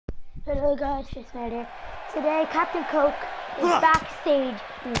Hello guys, just made here. Today Captain Coke is backstage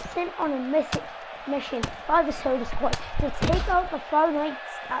and is sent on a mission by the Soda Squad to take out the Five Nights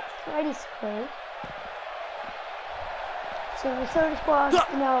at Freddy's crew. So the Soda Squad,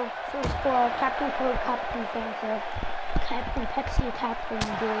 Soda Squad, Captain Coke, Captain Fanta, Captain Pepsi, Captain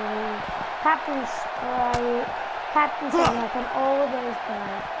Dairy, Captain Sprite, Captain 7-Up, and all of those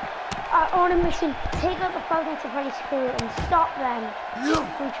guys are on a mission to take out the Five Nights at Freddy's crew and stop them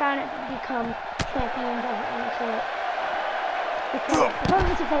from trying to become champions of any sort. Because the Five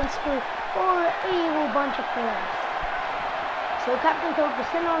Nights at Freddy's crew are an evil bunch of players. So Captain Coke was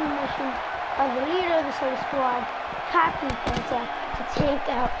sent on a mission by the leader of the Soda Squad, Captain Fanta, to take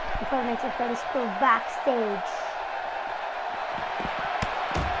out the Five Nights at Freddy's crew backstage.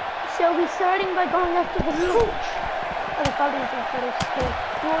 So he's starting by going after the coach of the Five Nights at Freddy's crew,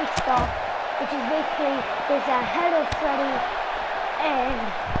 Roy Stock, which is basically his head of Freddy and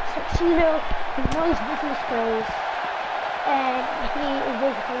tuxedo, he knows business goes, and he is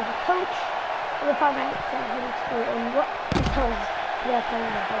basically the coach of the Five Nights at Freddy's crew and what he tells the Five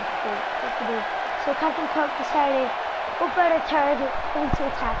Nights at Freddy's crew what to do. So Captain Coke decided what better target than to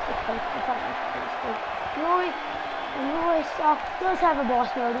attack the coach of the Five Nights at Freddy's crew. Roy Stock does have a boss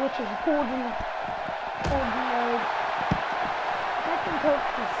mode, which is golden mode. Captain Coke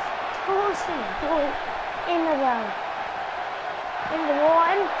is tossing Roy in the wall,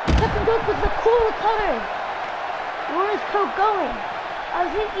 and Captain Coke with the cool cutter. Where is Coke going?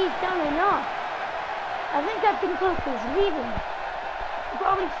 I think he's done enough. I think Captain Coke is leaving. He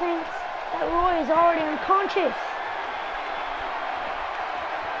probably thinks that Roy is already unconscious.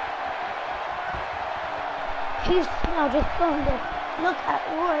 He's now just going to look at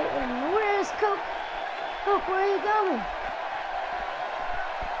Roy, and where is Coke? Coke, where are you going?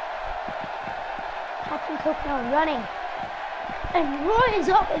 Captain Coke now running, and Roy is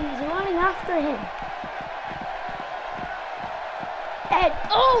up and he's running after him. And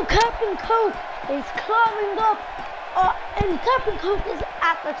Captain Coke is climbing up, and Captain Coke is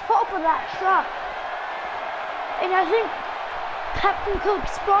at the top of that truck. And I think Captain Coke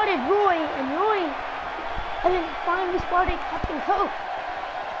spotted Roy, and Roy finally spotted Captain Coke.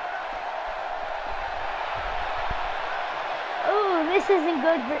 Oh, this isn't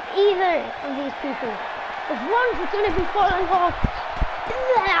good for either of these people. If one's going to be falling off,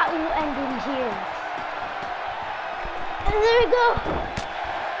 that will end in tears. And there we go.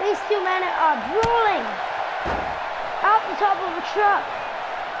 These two men are brawling out the top of a truck.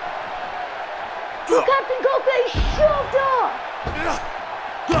 Captain Coke is shoved off.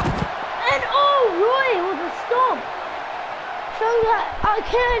 And Roy with a stomp. So that I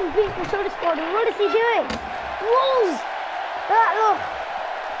can beat the Soda Squad. And what is he doing? Rolls that look.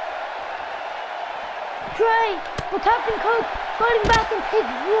 Try, but Captain Coke fighting back and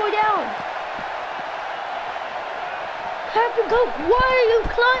takes Roy down. Captain Coke, why are you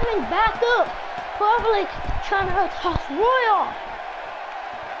climbing back up? Probably trying to toss Roy off.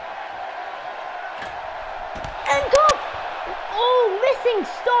 And Coke, missing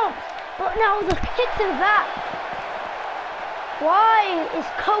stomps. But now the kick to the back. Why is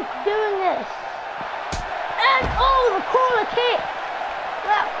Coke doing this? And the corner kick.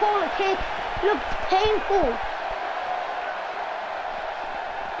 That corner kick looked painful.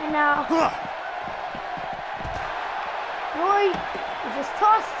 And now Roy just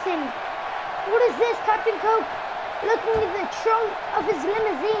tosses him. What is this, Captain Coke? Looking at the trunk of his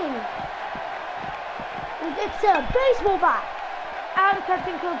limousine. And it's a baseball bat. Out of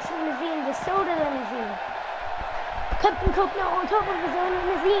Captain Coke's limousine, the soda limousine. Captain Coke now on top of his own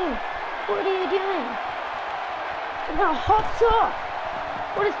limousine. What are you doing? And now hops off.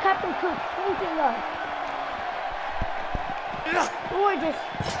 What is Captain Coke thinking of? Roy just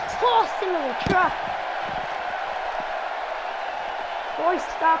tossed into the truck. Roy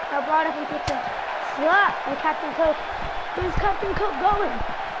stopped, now brought up and gets a slap by Captain Coke. Where's Captain Coke going?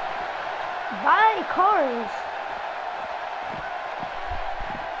 By cars.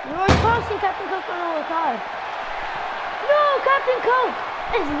 Roy tossing Captain Coke on the car. No, Captain Coke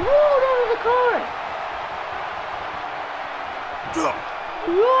is rolled over the car.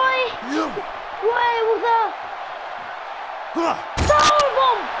 Roy with a power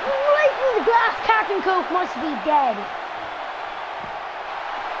bomb right through the glass. Captain Coke must be dead.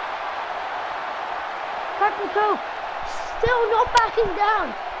 Captain Coke still not backing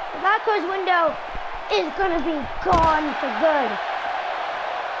down. The back car's window is gonna be gone for good.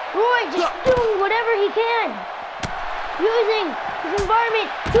 Roy just doing whatever he can, using his environment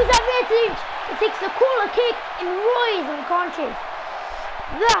to his advantage. It takes the corner kick and Roy is unconscious.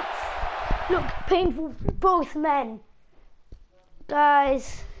 That looked painful for both men.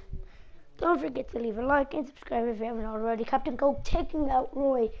 Guys, Don't forget to leave a like and subscribe if you haven't already. Captain Coke taking out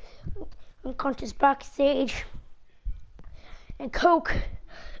Roy unconscious backstage. And Coke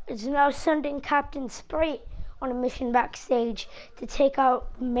is now sending Captain Sprite on a mission backstage to take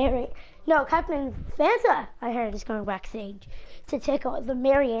out Mary. No, Captain Fanta, I heard, is going backstage to take out the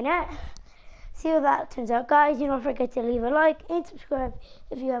marionette. See how that turns out, guys. You don't forget to leave a like and subscribe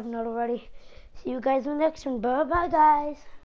if you haven't already. See you guys in the next one. Bye-bye, guys.